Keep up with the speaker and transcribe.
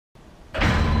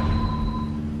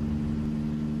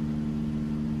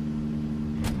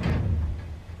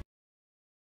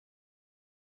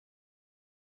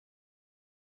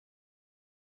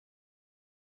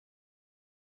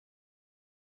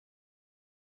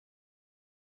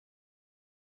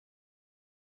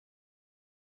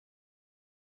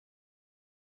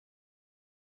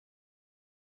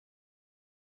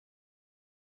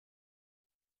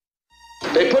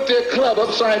put their club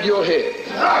upside your head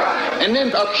and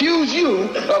then accuse you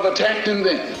of attacking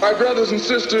them. My brothers and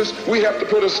sisters, we have to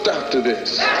put a stop to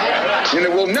this. And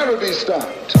it will never be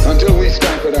stopped until we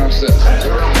stop it ourselves.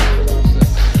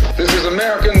 This is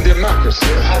American democracy.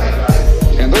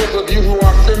 And those of you who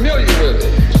are familiar with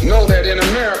it know that in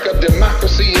America,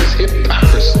 democracy is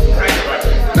hypocrisy.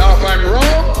 Now, if I'm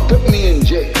wrong, put me in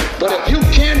jail. But if you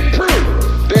can't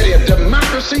prove that if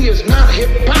democracy is not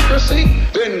hypocrisy,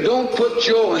 then don't put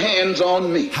your hands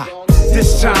on me.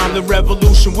 This time the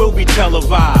revolution will be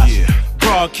televised.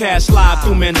 Broadcast live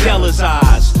through Mandela's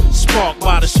eyes. Sparked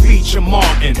by the speech of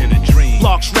Martin.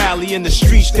 Blocks rally in the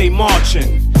streets, they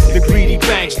marching. The greedy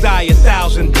banks die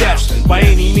 1,000 deaths. By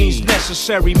any means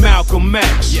necessary, Malcolm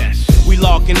X. We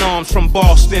locking arms from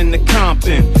Boston to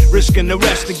Compton, risking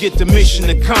arrest to get the mission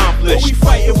accomplished.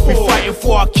 What we fighting for? We fighting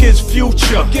for our kids'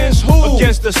 future. Against who?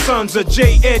 Against the sons of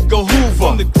J. Edgar Hoover.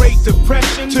 From the Great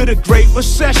Depression to the Great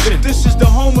Recession. If this is the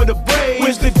home of the brave,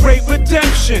 where's the Great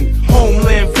Redemption?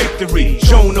 Homeland victory,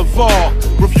 Joan of Arc.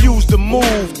 Refuse to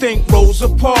move, think Rosa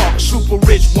Parks. Super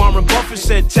rich Warren Buffett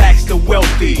said tax the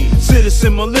wealthy.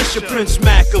 Citizen militia, Prince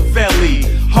Machiavelli.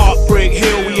 Heartbreak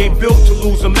Hill, we ain't built to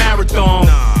lose a marathon.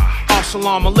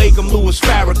 Assalamu alaikum, Louis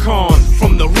Farrakhan.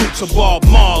 From the roots of Bob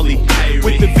Marley,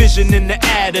 with the vision and the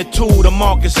attitude of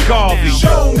Marcus Garvey.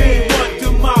 Show me what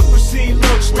democracy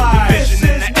looks like. With the vision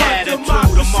and the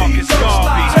attitude of Marcus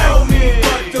Garvey. Tell me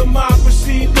what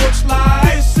democracy looks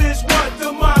like. This is what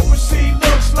democracy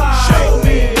looks like. Show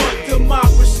me what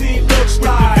democracy looks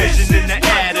like. With the vision and the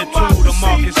attitude of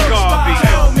Marcus Garvey.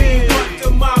 Tell me what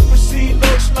democracy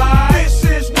looks like. This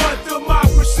is what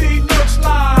democracy looks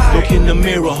like. Look in the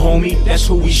mirror, homie, that's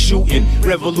who we shooting.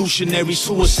 Revolutionary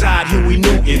suicide, Huey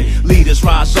Newton. Leaders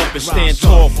rise up and stand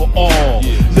tall for all.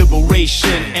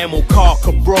 Liberation, Amilcar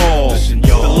Cabral.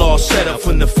 The law set up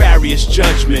for nefarious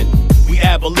judgment. We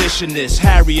abolitionists,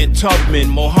 Harriet Tubman,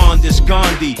 Mohandas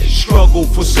Gandhi. Struggle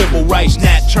for civil rights,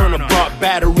 Nat Turner brought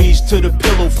batteries to the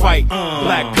pillow fight.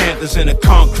 Black Panthers in a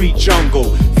concrete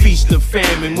jungle. Feast of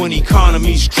famine when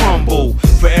economies crumble.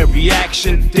 For every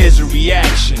action, there's a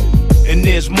reaction. And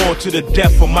there's more to the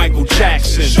death of Michael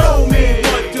Jackson. Show me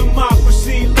what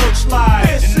democracy looks like.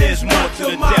 And there's more to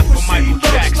the death of Michael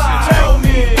Jackson. Tell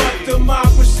me what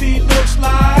democracy looks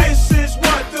like. This is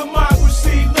what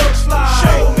democracy looks like.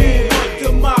 Show me what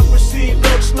democracy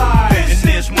looks like. And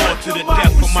there's more to the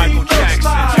death of Michael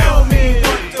Jackson. Tell me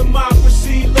what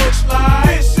democracy looks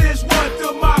like. This is what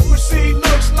democracy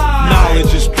looks like.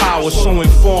 Knowledge is power, so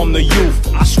inform the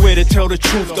youth. I swear to tell the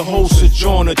truth, the whole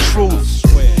sojourner truth.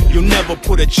 You'll never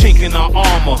put a chink in our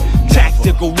armor.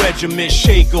 Tactical regiment,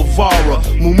 Che Guevara.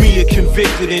 Mumia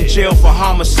convicted in jail for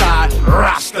homicide.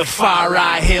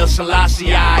 Rastafari, Haile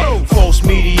Selassie. False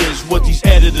media is what these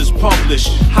editors publish.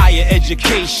 Higher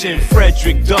education,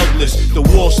 Frederick Douglass. The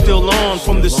war's still on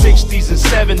from the 60s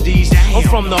and 70s. I'm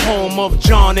from the home of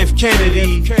John F.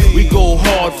 Kennedy. We go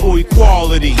hard for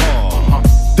equality.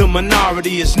 The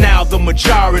minority is now the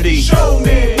majority. Show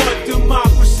me what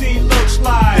democracy looks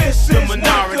like. The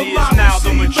minority is now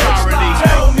the majority.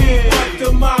 Tell me what